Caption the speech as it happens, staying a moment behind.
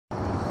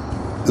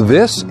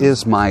This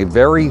is my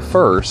very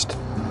first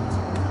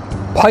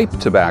pipe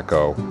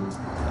tobacco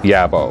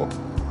YABO.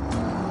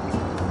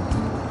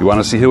 You want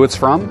to see who it's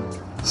from?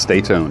 Stay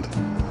tuned.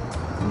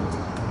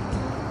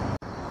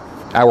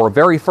 Our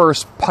very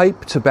first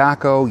pipe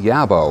tobacco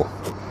YABO.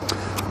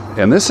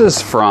 And this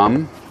is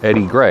from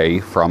Eddie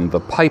Gray from the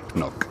Pipe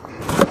Nook.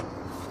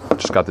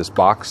 Just got this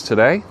box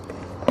today.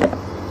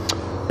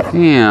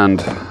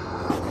 And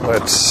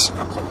let's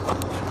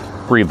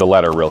read the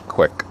letter real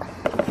quick.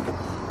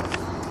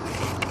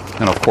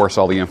 And of course,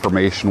 all the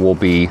information will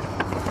be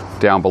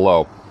down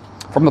below.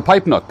 From the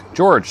Pipe Nook,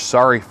 George,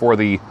 sorry for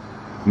the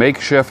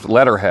makeshift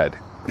letterhead.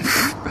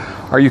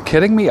 Are you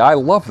kidding me? I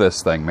love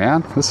this thing,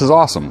 man. This is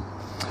awesome.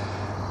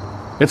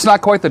 It's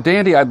not quite the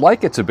dandy I'd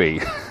like it to be.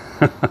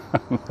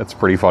 That's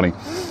pretty funny.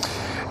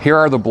 Here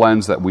are the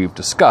blends that we've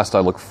discussed.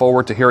 I look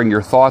forward to hearing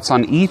your thoughts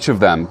on each of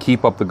them.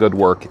 Keep up the good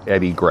work,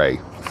 Eddie Gray.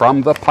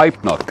 From the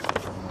Pipe Nook.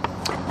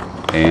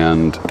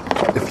 And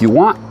if you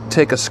want,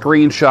 take a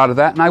screenshot of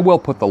that, and I will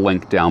put the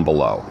link down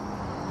below.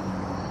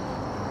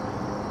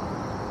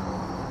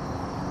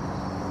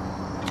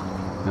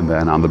 And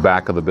then on the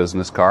back of the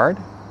business card,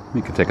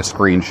 you can take a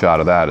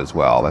screenshot of that as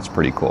well. That's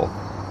pretty cool.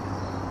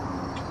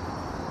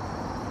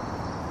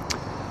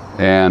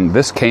 And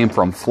this came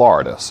from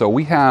Florida. So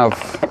we have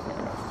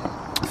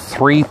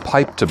 3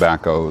 pipe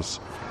tobaccos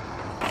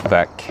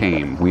that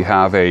came. We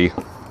have a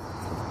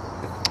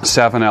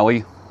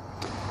 7Ellie,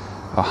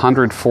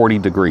 140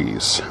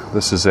 degrees.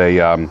 This is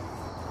a,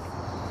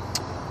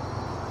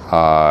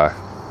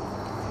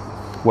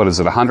 what is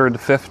it,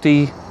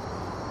 150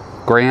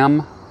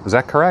 gram? Is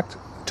that correct?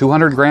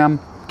 200 gram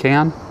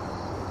can?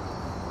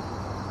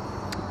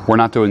 We're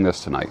not doing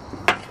this tonight.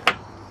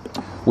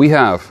 We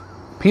have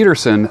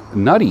Peterson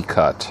Nutty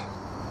Cut.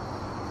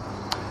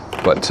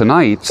 But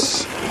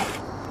tonight's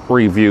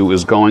review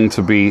is going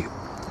to be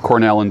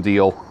Cornell and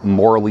Diehl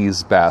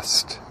Morley's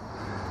Best.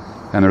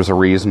 And there's a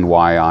reason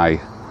why I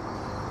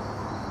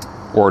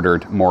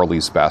ordered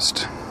Morley's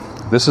Best.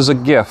 This is a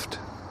gift.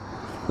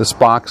 This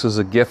box is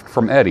a gift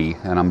from Eddie,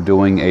 and I'm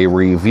doing a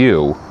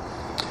review.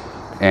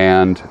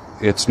 And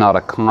it's not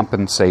a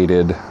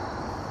compensated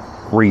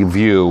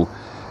review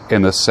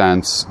in the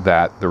sense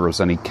that there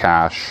was any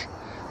cash.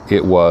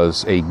 It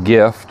was a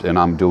gift, and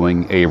I'm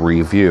doing a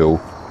review.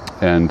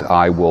 And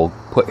I will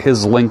put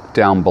his link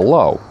down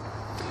below.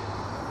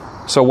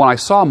 So when I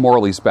saw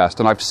Morley's Best,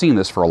 and I've seen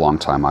this for a long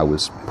time, I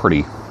was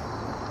pretty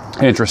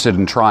interested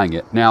in trying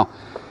it. Now,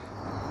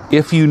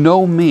 if you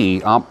know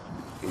me,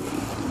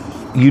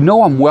 you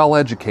know I'm well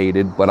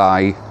educated, but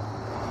I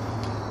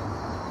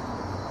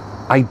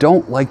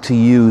don't like to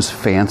use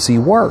fancy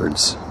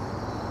words.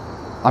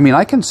 I mean,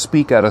 I can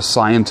speak at a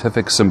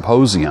scientific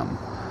symposium,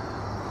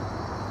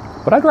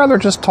 but I'd rather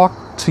just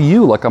talk to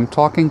you like I'm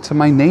talking to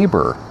my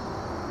neighbor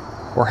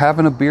or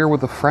having a beer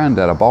with a friend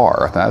at a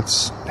bar.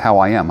 That's how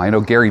I am. I know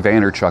Gary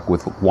Vaynerchuk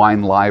with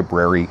Wine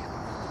Library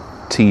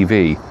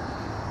TV.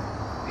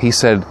 He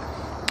said,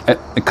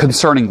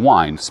 concerning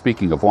wine,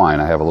 speaking of wine,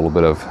 I have a little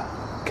bit of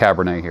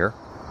Cabernet here.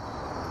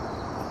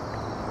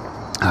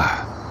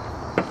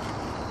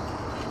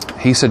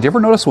 He said, do you ever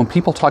notice when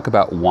people talk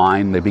about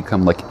wine, they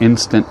become like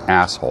instant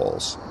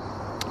assholes?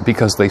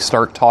 Because they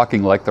start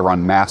talking like they're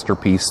on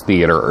Masterpiece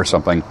Theater or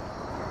something.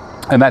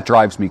 And that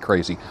drives me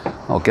crazy.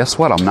 Oh, guess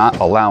what? I'm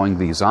not allowing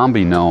the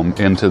zombie gnome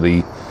into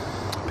the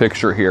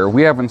picture here.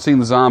 We haven't seen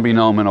the zombie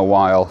gnome in a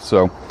while,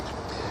 so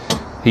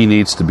he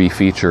needs to be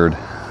featured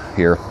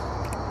here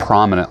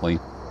prominently.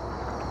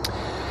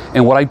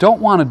 And what I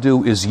don't want to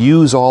do is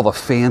use all the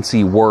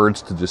fancy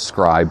words to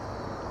describe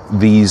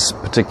these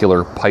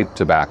particular pipe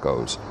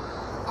tobaccos.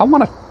 I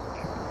want to,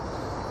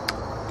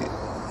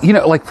 you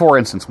know, like for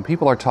instance, when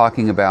people are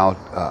talking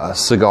about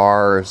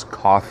cigars,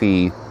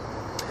 coffee,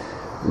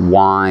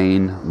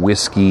 wine,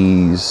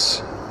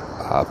 whiskeys,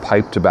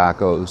 pipe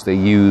tobaccos, they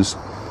use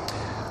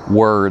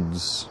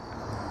words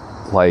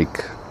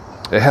like,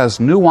 it has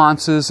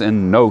nuances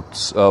and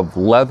notes of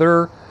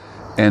leather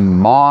and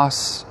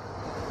moss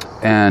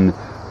and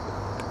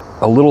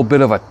a little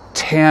bit of a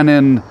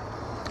tannin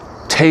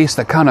taste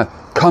that kind of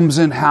comes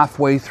in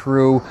halfway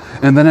through,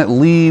 and then it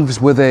leaves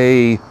with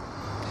a,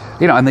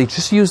 you know, and they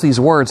just use these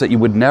words that you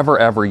would never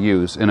ever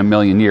use in a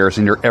million years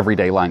in your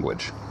everyday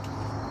language.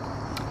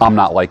 I'm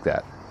not like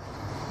that.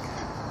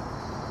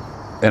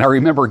 And I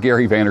remember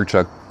Gary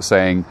Vaynerchuk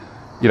saying,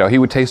 you know, he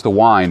would taste a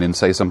wine and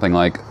say something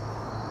like,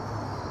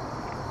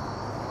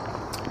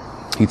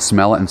 he'd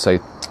smell it and say,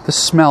 this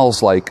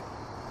smells like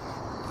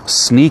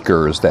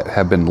sneakers that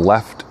have been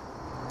left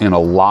in a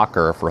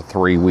locker for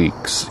 3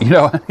 weeks. You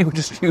know, he would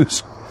just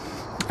use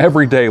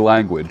everyday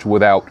language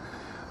without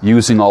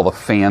using all the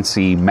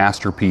fancy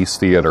Masterpiece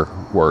Theater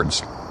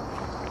words.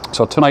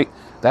 So tonight,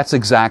 that's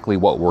exactly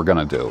what we're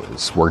going to do.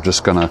 Is we're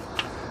just going to,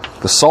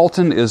 the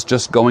Sultan is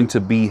just going to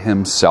be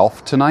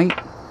himself tonight,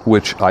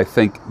 which I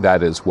think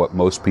that is what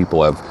most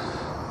people have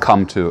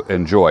come to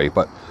enjoy.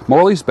 But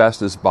Morley's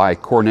Best is by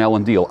Cornell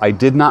and Diehl. I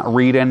did not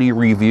read any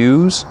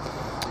reviews.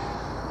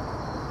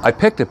 I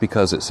picked it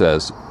because it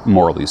says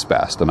Morley's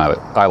best, and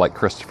I like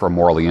Christopher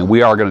Morley, and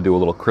we are going to do a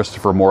little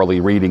Christopher Morley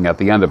reading at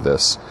the end of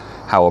this.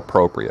 How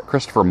appropriate.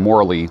 Christopher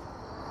Morley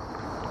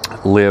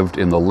lived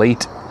in the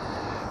late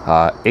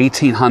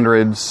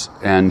 1800s,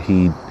 and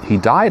he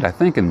died, I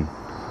think, in,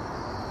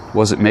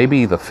 was it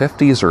maybe the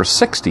 50s or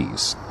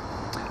 60s?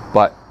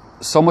 But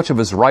so much of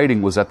his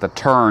writing was at the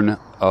turn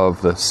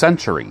of the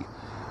century,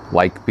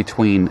 like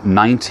between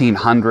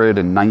 1900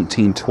 and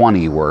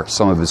 1920 were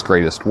some of his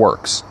greatest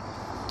works.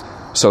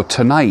 So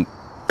tonight,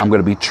 I'm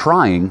going to be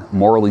trying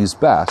Morley's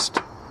best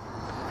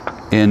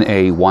in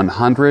a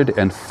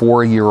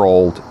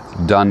 104-year-old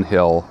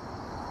Dunhill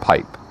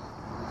pipe.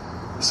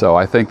 So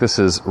I think this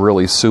is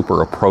really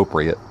super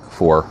appropriate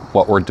for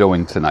what we're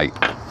doing tonight.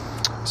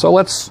 So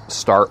let's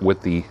start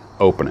with the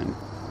opening.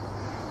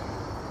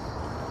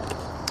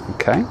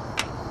 Okay.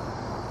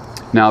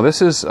 Now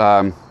this is,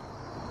 the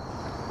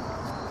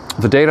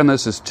date on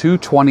this is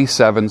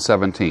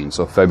 2/27/17,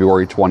 so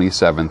February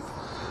 27th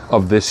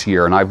of this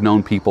year. And I've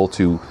known people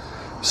to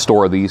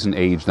store these and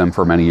age them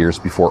for many years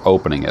before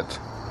opening it.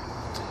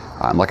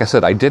 Like I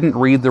said, I didn't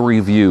read the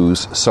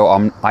reviews,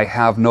 so I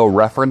have no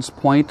reference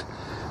point.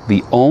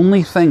 The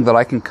only thing that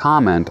I can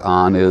comment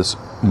on is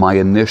my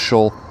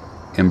initial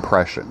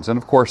impressions. And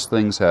of course,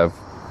 things have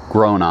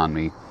grown on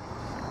me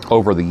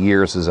over the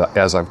years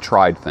as I've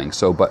tried things.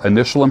 So, but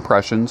initial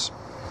impressions,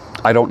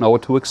 I don't know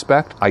what to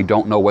expect. I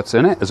don't know what's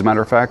in it. As a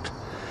matter of fact,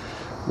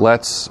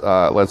 let's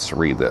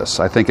read this.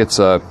 I think it's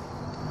a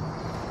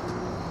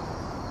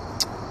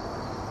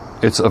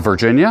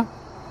Virginia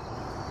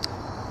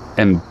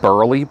and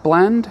Burley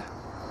blend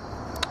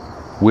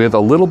with a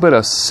little bit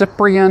of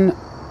Cyprian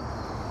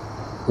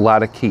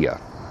Latakia.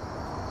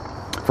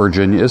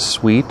 Virginia is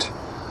sweet.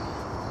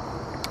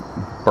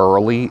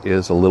 Burley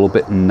is a little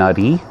bit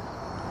nutty.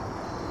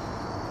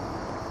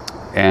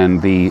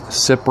 And the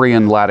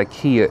Cyprian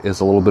Latakia is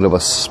a little bit of a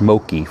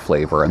smoky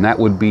flavor. And that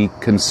would be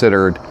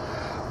considered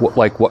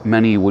what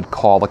many would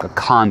call like a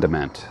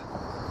condiment.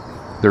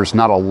 There's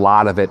not a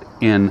lot of it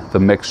in the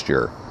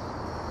mixture.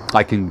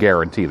 I can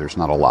guarantee there's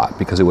not a lot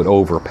because it would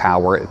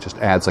overpower it. It just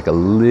adds like a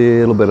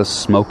little bit of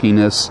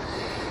smokiness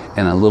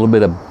and a little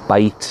bit of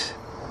bite.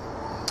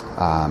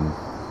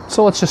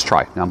 So let's just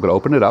try. Now I'm going to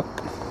open it up.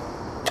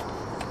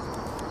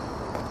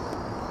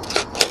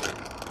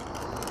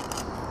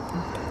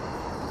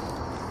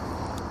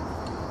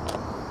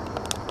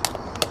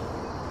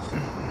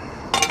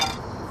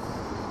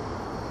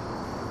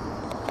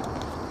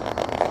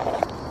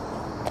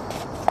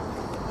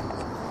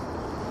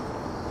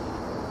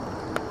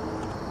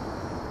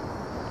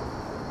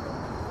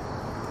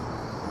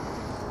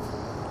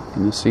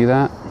 Can you see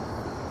that?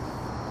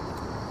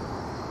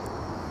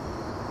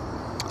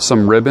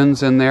 Some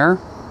ribbons in there.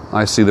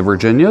 I see the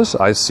Virginias.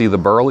 I see the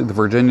Burley. The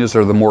Virginias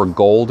are the more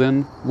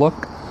golden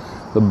look.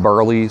 The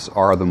Burleys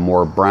are the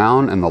more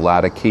brown, and the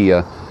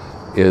Latakia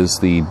is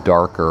the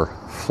darker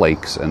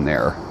flakes in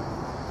there.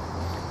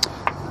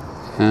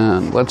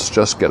 And let's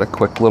just get a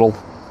quick little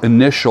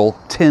initial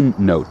tin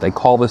note. They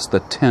call this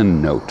the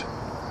tin note.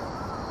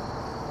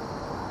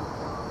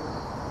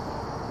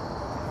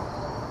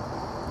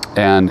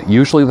 And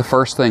usually the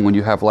first thing when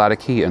you have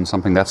Latakia in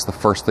something, that's the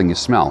first thing you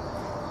smell.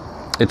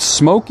 It's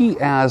smoky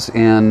as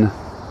in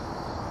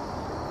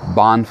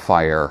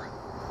bonfire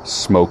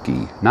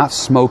smoky. Not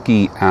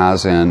smoky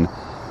as in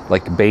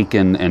like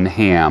bacon and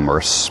ham or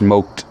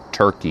smoked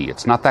turkey.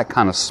 It's not that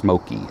kind of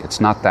smoky.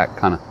 It's not that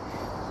kind of...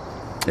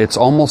 It's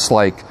almost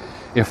like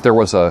if there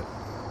was you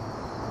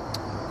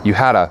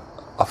had a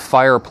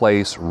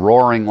fireplace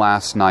roaring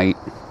last night.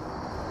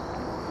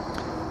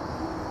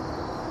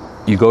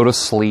 You go to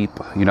sleep,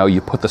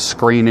 you put the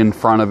screen in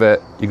front of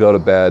it, you go to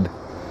bed.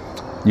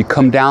 You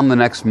come down the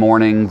next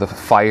morning, the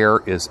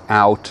fire is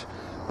out,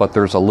 but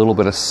there's a little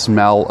bit of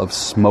smell of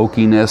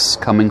smokiness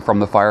coming from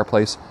the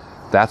fireplace.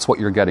 That's what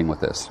you're getting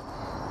with this,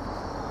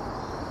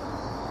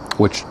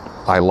 which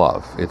I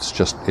love.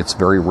 It's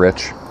very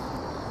rich.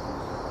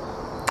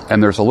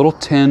 And there's a little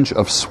tinge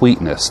of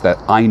sweetness that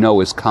I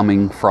know is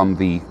coming from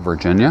the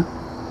Virginia.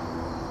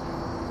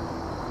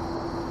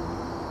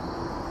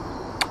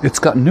 It's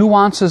got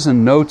nuances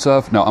and notes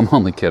of... No, I'm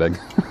only kidding.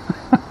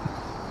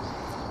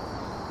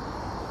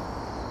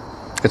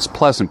 It's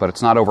pleasant, but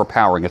it's not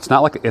overpowering. It's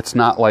not like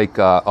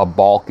a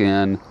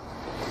Balkan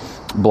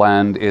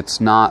blend. It's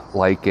not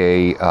like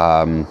it's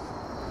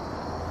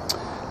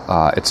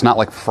not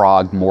like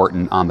Frog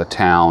Morton on the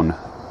Town.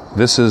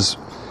 This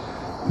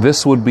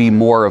would be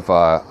more of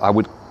a...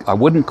 I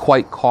wouldn't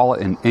quite call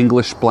it an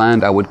English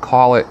blend. I would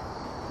call it...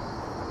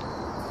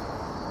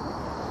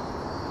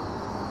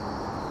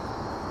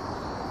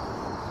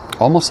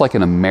 almost like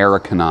an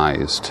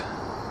Americanized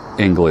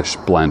English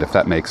blend, if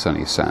that makes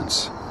any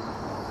sense.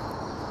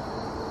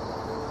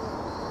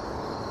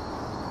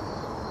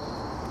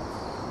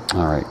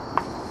 All right.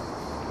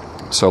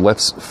 So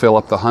let's fill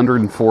up the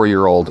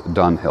 104-year-old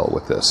Dunhill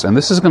with this. And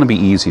this is going to be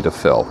easy to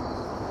fill.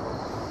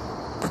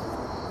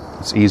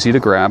 It's easy to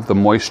grab. The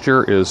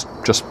moisture is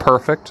just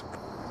perfect.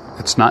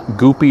 It's not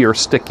goopy or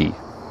sticky.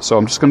 So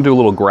I'm just going to do a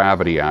little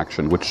gravity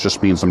action, which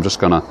just means I'm just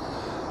going to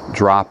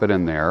drop it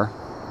in there,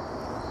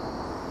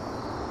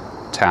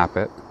 tap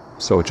it,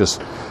 so it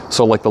just,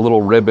 so like the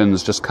little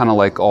ribbons just kind of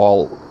like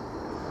all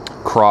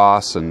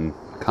cross and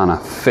kind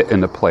of fit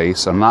into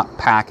place. I'm not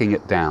packing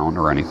it down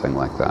or anything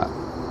like that.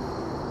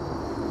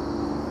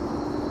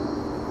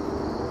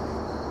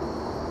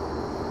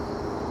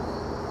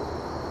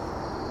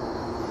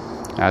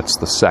 That's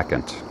the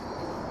second.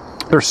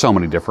 There's so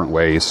many different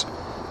ways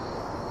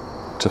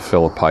to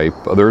fill a pipe.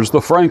 There's the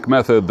Frank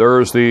method,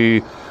 there's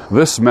the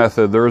this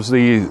method, there's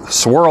the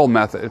swirl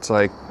method. It's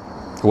like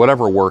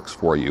whatever works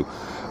for you.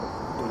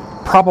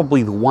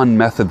 Probably the one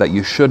method that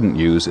you shouldn't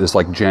use is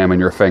like jamming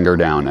your finger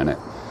down in it.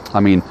 I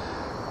mean,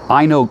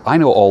 I know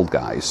old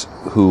guys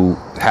who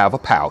have a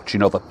pouch, you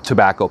know, the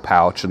tobacco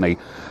pouch, and they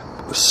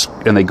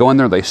go in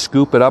there, they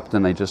scoop it up,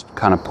 then they just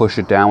kind of push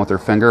it down with their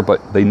finger,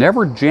 but they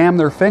never jam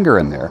their finger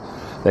in there.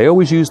 They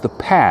always use the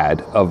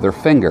pad of their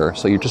finger,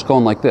 so you're just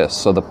going like this.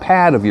 So the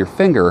pad of your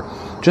finger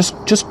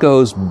just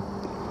goes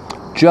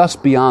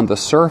just beyond the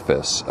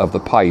surface of the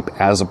pipe,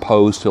 as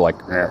opposed to like,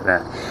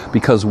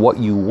 because what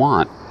you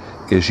want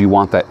is you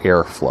want that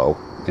airflow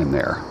in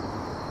there.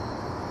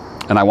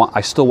 And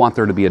I still want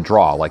there to be a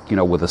draw, like, you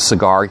know, with a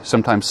cigar.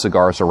 Sometimes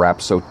cigars are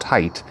wrapped so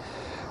tight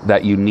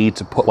that you need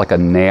to put like a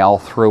nail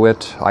through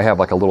it. I have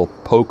like a little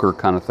poker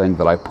kind of thing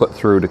that I put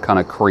through to kind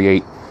of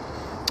create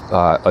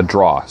a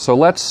draw. So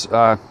let's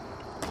cover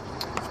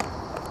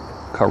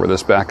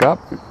this back up.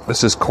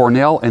 This is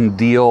Cornell and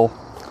Deal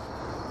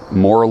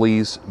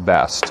Morley's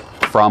Best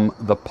from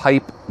the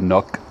Pipe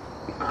Nook,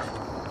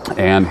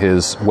 and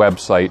his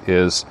website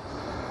is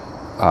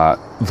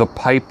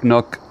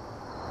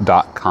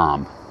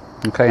thepipenook.com.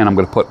 Okay, and I'm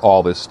going to put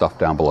all this stuff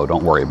down below.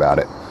 Don't worry about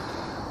it.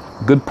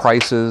 Good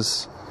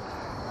prices.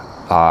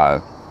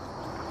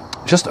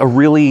 Just a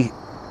really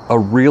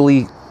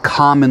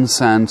common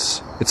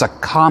sense. It's a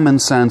common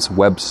sense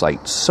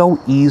website. So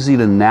easy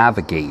to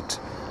navigate.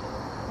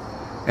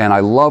 And I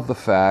love the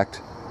fact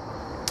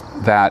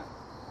that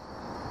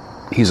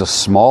he's a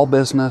small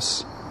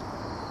business,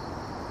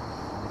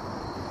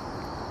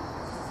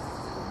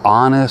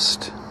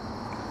 honest,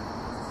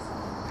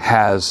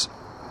 has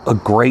a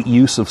great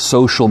use of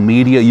social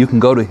media. You can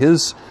go to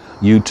his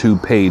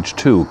YouTube page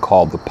too,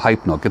 called The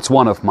Pipe Nook. It's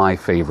one of my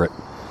favorite,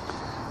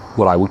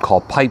 what I would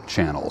call pipe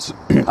channels.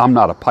 I'm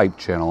not a pipe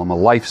channel, I'm a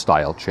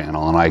lifestyle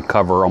channel, and I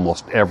cover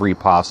almost every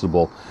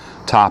possible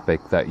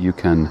topic that you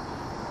can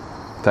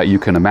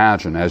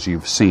imagine, as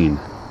you've seen.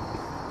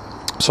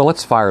 So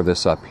let's fire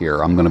this up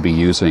here. I'm going to be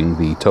using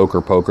the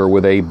Toker Poker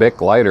with a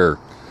Bic lighter.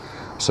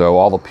 So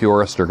all the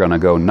purists are going to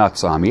go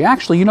nuts on me.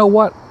 Actually, you know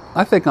what?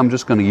 I think I'm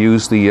just going to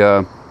use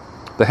the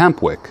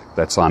hemp wick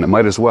that's on it.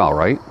 Might as well,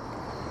 right?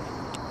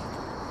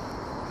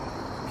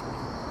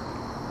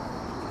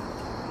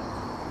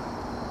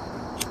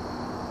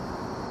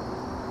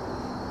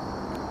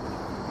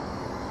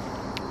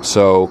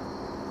 So,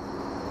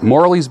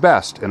 Morley's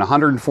Best in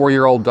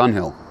 104-year-old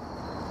Dunhill.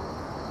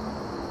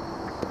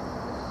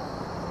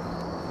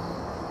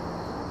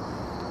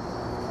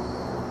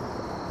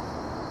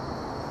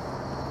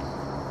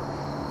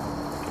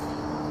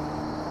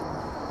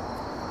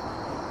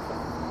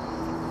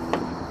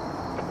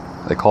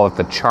 They call it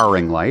the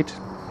charring light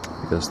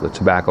because the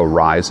tobacco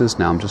rises.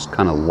 Now I'm just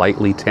kind of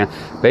lightly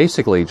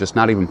basically just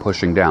not even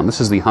pushing down. This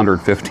is the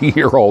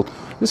 150-year-old.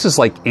 This is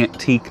like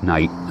antique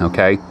night,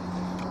 okay?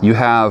 You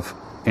have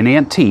an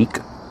antique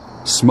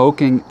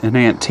smoking an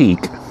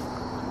antique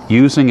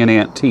using an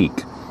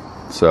antique.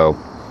 So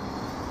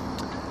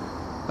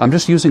I'm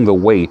just using the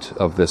weight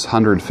of this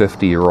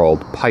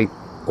 150-year-old pipe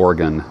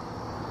organ.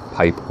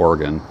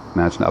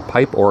 Imagine a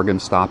pipe organ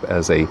stop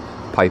as a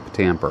pipe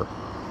tamper.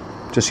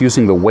 Just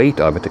using the weight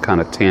of it to kind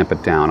of tamp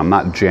it down. I'm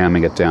not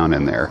jamming it down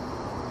in there.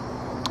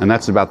 And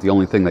that's about the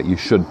only thing that you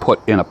should put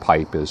in a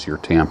pipe is your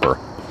tamper.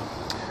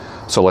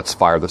 So let's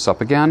fire this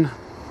up again.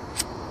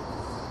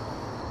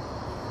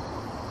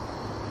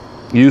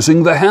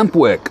 Using the hemp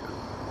wick.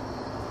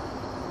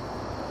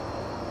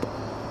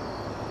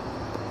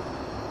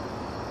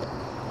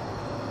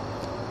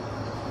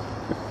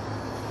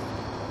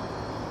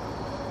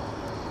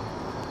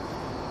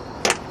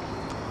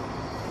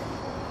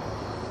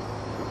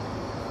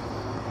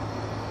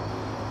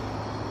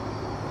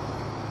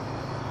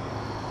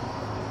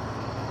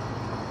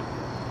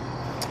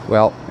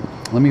 Well,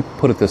 let me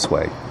put it this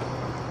way.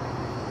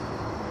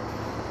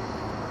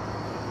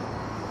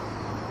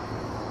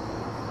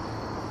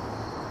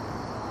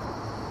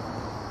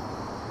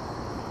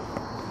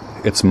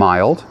 It's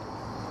mild.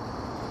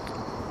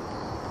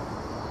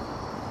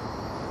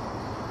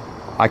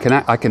 I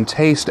can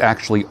taste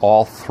actually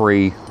all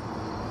three.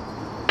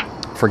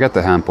 Forget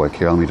the hemp wick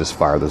here. Let me just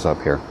fire this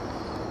up here.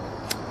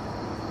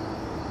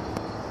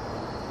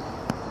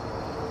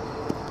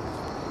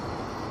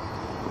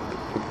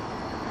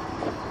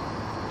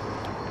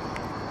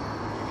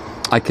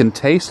 I can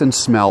taste and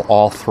smell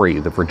all three,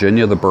 the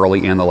Virginia, the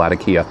Burley, and the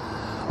Latakia.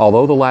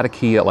 Although the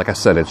Latakia, like I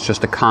said, it's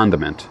just a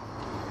condiment.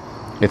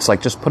 It's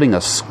like just putting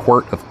a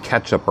squirt of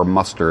ketchup or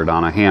mustard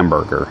on a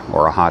hamburger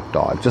or a hot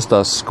dog. Just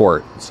a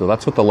squirt. So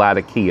that's what the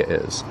Latakia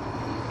is.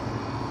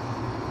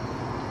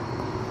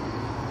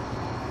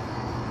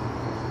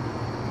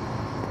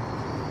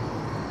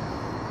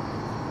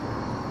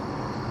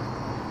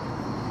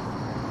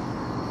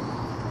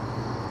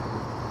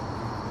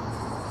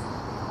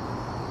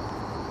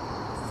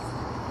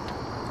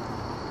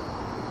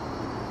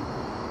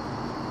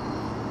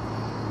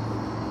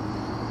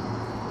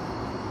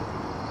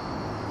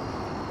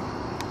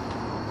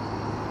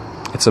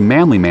 It's a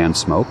manly man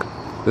smoke.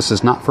 This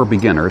is not for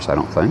beginners, I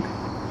don't think.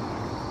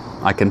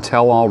 I can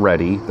tell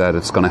already that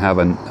it's going to have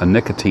a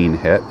nicotine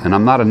hit, and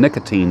I'm not a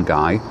nicotine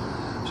guy,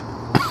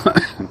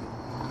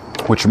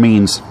 which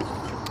means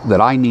that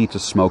I need to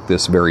smoke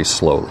this very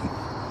slowly.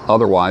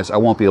 Otherwise, I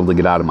won't be able to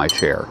get out of my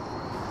chair.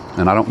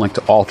 And I don't like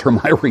to alter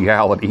my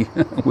reality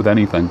with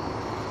anything.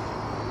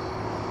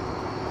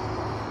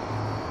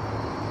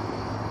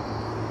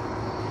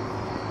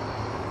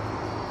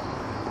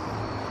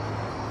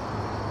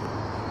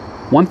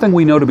 One thing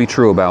we know to be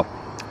true about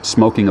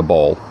smoking a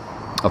bowl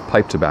of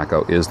pipe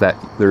tobacco is that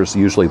there's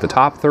usually the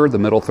top third, the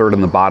middle third,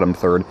 and the bottom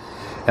third,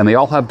 and they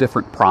all have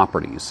different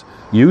properties.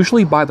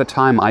 Usually by the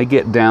time I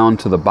get down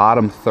to the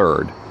bottom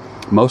third,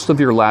 most of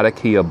your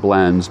Latakia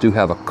blends do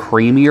have a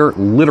creamier,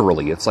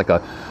 literally, it's like a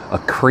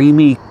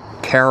creamy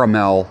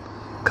caramel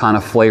kind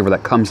of flavor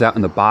that comes out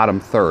in the bottom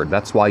third.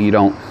 That's why you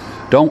don't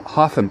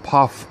huff and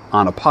puff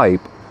on a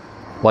pipe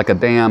like a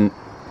damn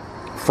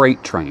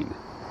freight train,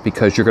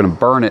 because you're going to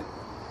burn it.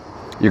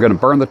 You're going to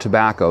burn the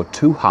tobacco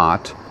too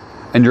hot,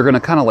 and you're going to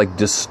kind of like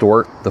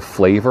distort the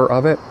flavor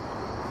of it.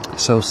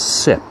 So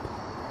sip,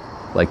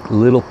 like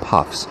little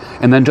puffs,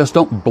 and then just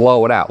don't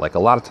blow it out. Like a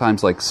lot of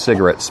times, like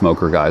cigarette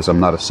smoker guys,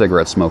 I'm not a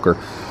cigarette smoker,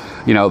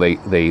 you know,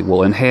 they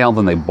will inhale,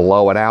 then they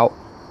blow it out.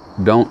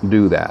 Don't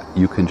do that.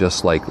 You can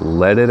just like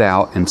let it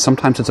out, and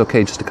sometimes it's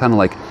okay just to kind of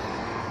like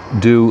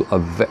do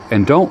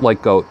and don't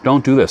like go,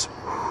 don't do this.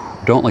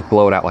 Don't like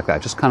blow it out like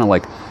that. Just kind of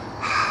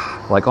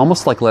like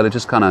almost like let it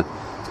just kind of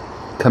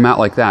come out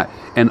like that,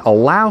 and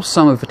allow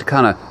some of it to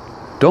kind of,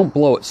 don't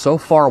blow it so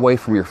far away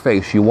from your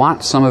face. You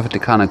want some of it to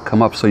kind of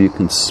come up so you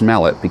can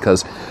smell it,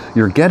 because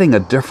you're getting a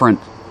different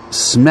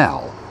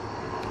smell.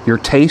 You're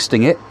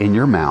tasting it in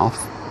your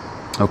mouth,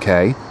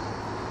 okay?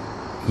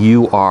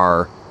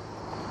 You're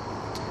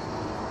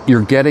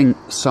getting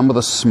some of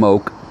the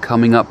smoke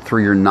coming up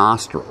through your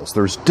nostrils.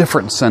 There's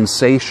different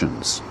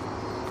sensations.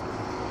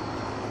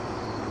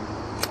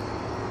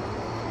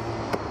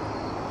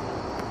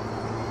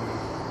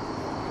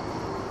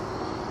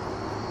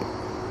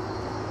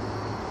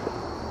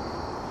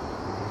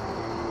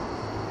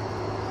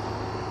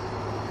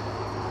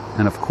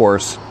 And of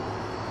course,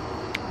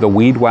 the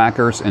weed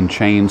whackers and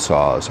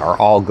chainsaws are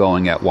all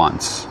going at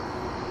once.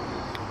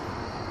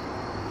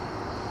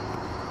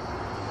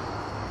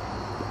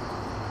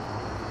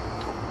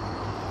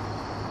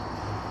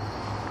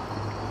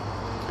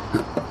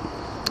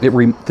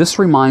 This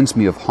reminds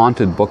me of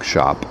Haunted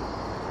Bookshop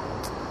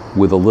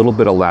with a little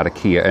bit of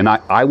Latakia. And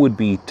I would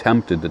be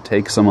tempted to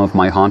take some of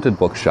my Haunted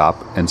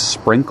Bookshop and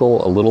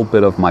sprinkle a little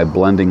bit of my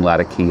blending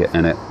Latakia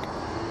in it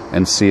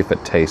and see if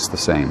it tastes the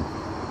same.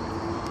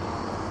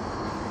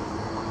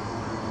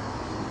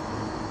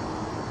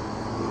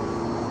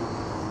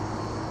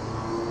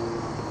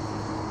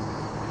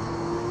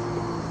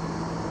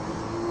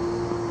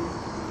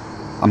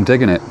 I'm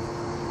digging it.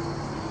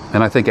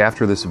 And I think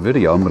after this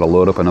video, I'm going to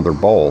load up another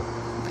bowl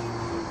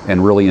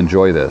and really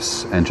enjoy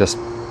this and just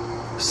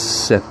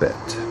sip it.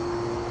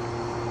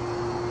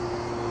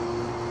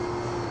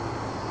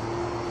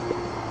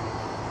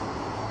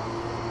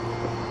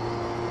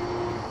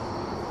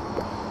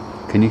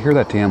 Can you hear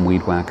that damn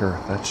weed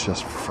whacker? That's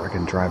just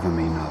friggin' driving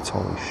me nuts.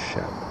 Holy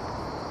shit.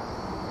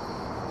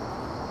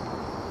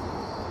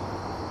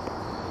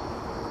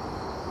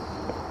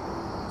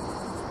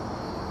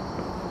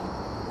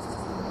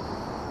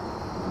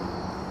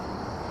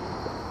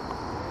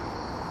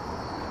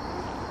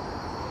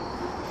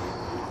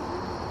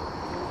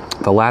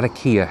 The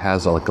Latakia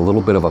has like a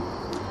little bit of a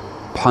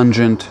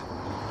pungent.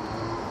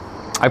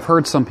 I've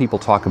heard some people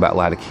talk about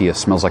Latakia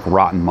smells like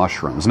rotten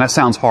mushrooms, and that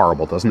sounds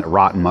horrible, doesn't it?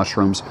 Rotten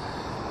mushrooms.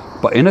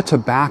 But in a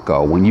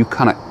tobacco, when you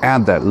kind of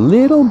add that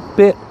little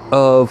bit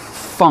of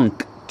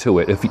funk to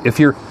it, if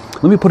you're,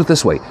 let me put it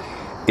this way,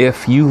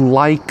 if you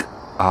like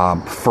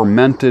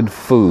fermented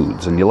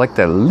foods and you like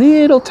that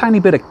little tiny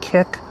bit of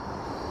kick,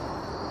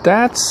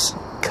 that's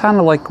kind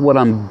of like what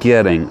I'm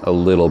getting a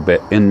little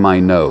bit in my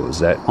nose.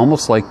 That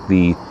almost like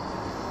the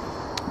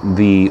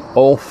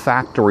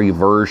olfactory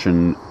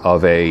version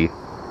of a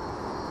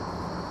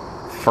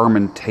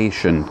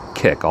fermentation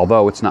kick,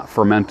 although it's not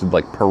fermented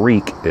like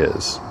Perique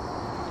is.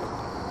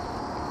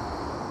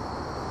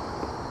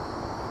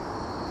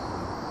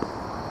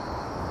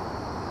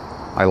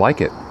 I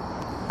like it.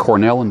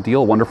 Cornell and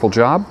Deal, wonderful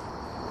job.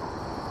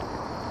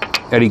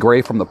 Eddie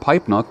Gray from the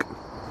Pipe Nook.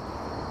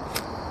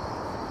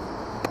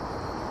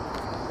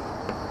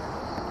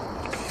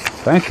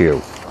 Thank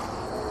you.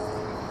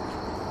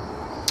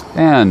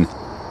 And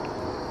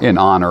in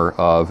honor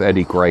of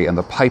Eddie Gray and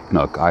the Pipe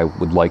Nook, I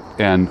would like,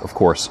 and of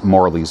course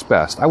Morley's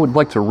Best, I would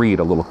like to read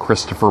a little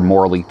Christopher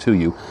Morley to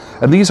you.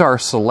 And these are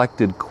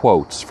selected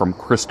quotes from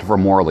Christopher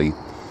Morley.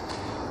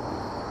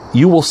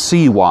 You will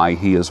see why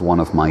he is one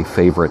of my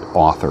favorite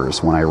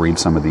authors when I read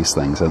some of these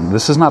things. And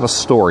this is not a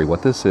story.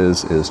 What this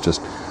is just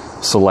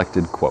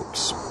selected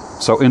quotes.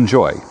 So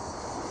enjoy.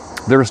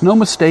 There is no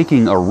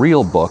mistaking a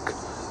real book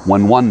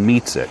when one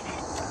meets it.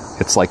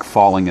 It's like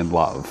falling in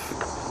love.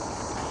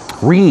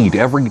 Read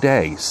every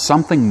day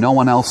something no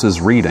one else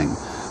is reading.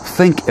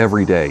 Think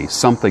every day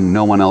something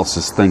no one else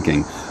is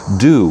thinking.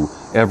 Do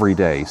every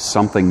day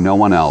something no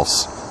one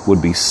else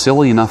would be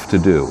silly enough to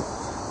do.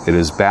 It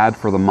is bad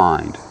for the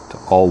mind to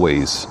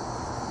always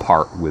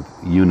part with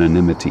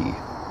unanimity.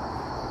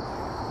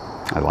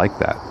 I like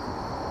that.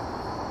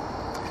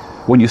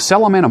 When you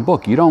sell a man a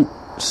book, you don't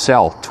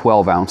sell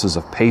 12 ounces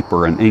of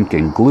paper and ink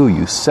and glue.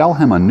 You sell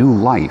him a new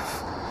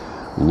life.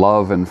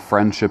 Love and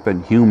friendship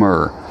and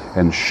humor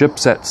and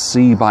ships at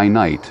sea by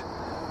night.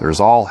 There's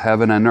all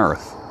heaven and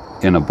earth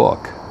in a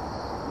book.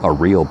 A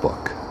real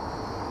book.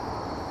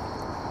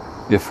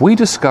 If we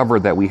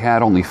discovered that we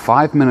had only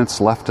 5 minutes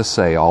left to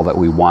say all that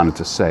we wanted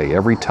to say,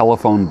 every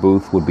telephone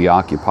booth would be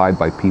occupied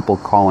by people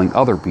calling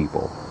other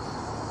people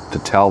to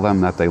tell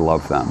them that they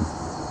love them.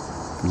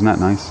 Isn't that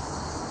nice?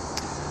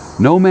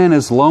 No man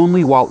is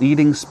lonely while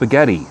eating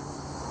spaghetti.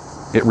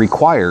 It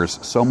requires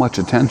so much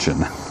attention.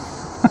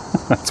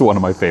 That's one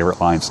of my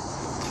favorite lines.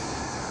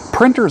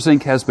 Printer's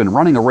ink has been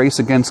running a race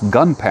against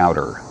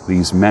gunpowder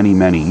these many,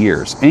 many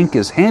years. Ink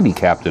is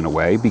handicapped in a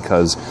way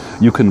because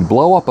you can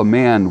blow up a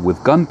man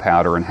with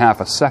gunpowder in half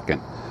a second,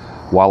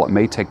 while it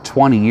may take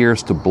 20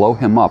 years to blow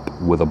him up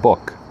with a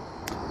book.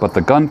 But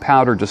the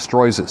gunpowder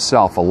destroys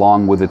itself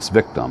along with its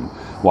victim,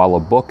 while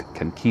a book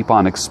can keep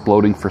on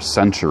exploding for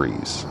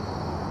centuries.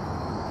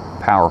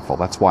 Powerful.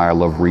 That's why I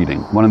love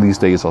reading. One of these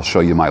days I'll show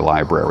you my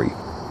library.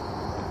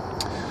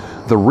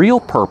 The real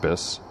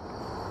purpose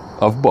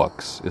of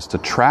books is to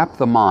trap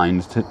the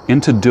mind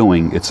into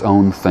doing its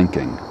own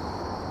thinking.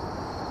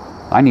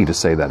 I need to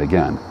say that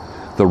again.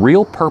 The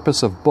real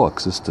purpose of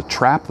books is to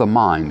trap the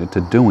mind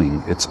into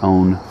doing its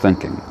own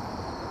thinking.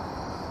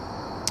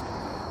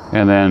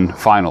 And then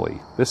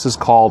finally, this is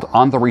called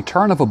On the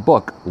Return of a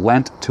Book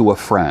Lent to a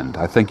Friend.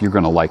 I think you're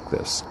going to like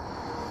this.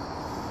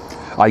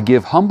 I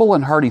give humble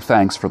and hearty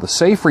thanks for the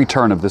safe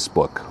return of this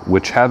book,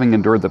 which, having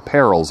endured the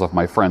perils of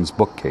my friend's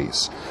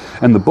bookcase,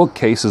 and the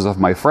bookcases of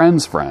my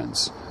friend's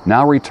friends,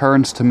 now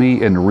returns to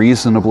me in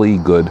reasonably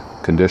good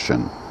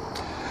condition.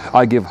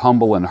 I give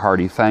humble and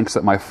hearty thanks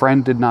that my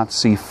friend did not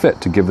see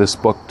fit to give this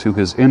book to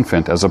his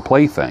infant as a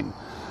plaything,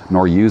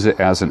 nor use it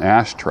as an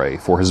ashtray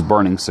for his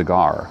burning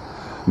cigar,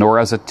 nor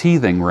as a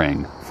teething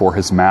ring for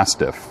his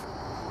mastiff.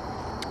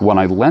 When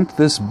I lent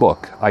this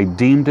book, I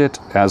deemed it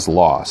as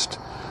lost.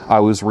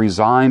 I was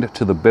resigned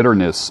to the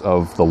bitterness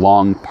of the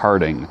long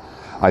parting.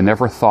 I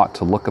never thought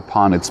to look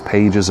upon its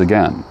pages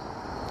again.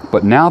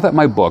 But now that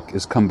my book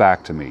is come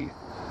back to me,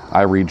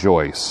 I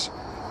rejoice,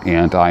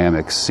 and I am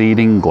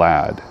exceeding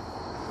glad.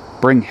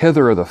 Bring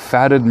hither the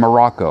fatted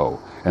morocco,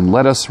 and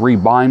let us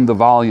rebind the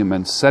volume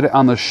and set it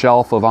on the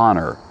shelf of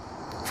honor.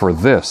 For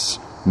this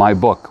my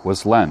book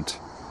was lent,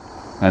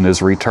 and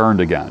is returned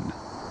again.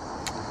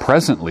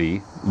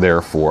 Presently,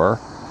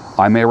 therefore,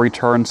 I may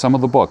return some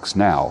of the books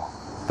now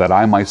that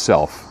I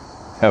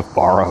myself have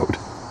borrowed.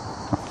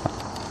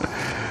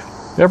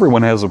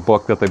 Everyone has a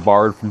book that they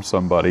borrowed from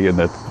somebody and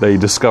that they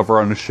discover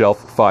on a shelf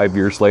 5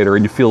 years later,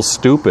 and you feel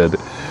stupid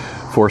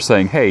for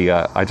saying, hey,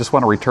 I just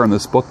want to return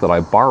this book that I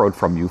borrowed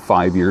from you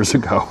 5 years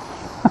ago.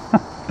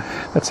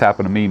 That's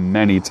happened to me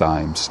many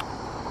times.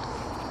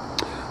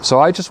 So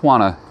I just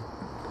want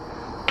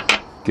to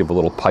give a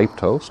little pipe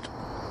toast.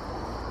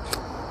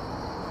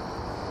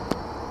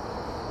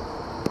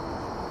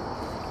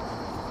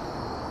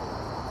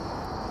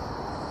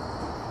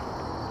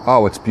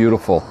 Oh, it's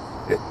beautiful.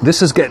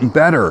 This is getting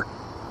better.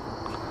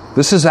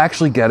 This is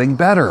actually getting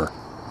better.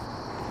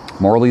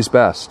 Morley's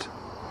Best.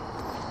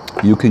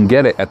 You can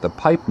get it at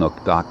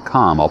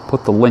thepipenook.com. I'll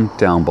put the link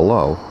down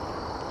below.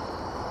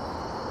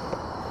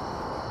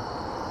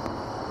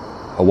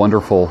 A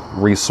wonderful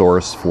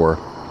resource for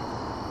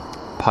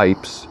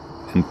pipes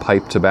and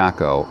pipe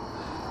tobacco.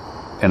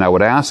 And I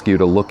would ask you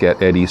to look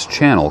at Eddie's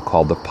channel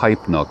called The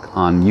Pipe Nook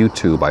on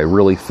YouTube. I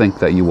really think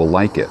that you will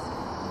like it.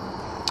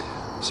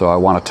 So I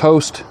want to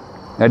toast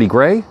Eddie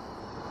Gray,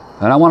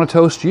 and I want to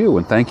toast you,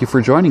 and thank you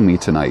for joining me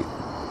tonight.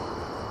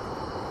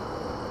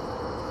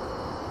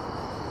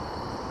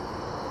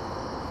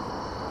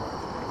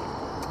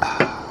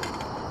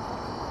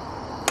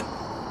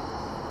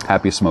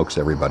 Happy smokes,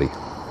 everybody.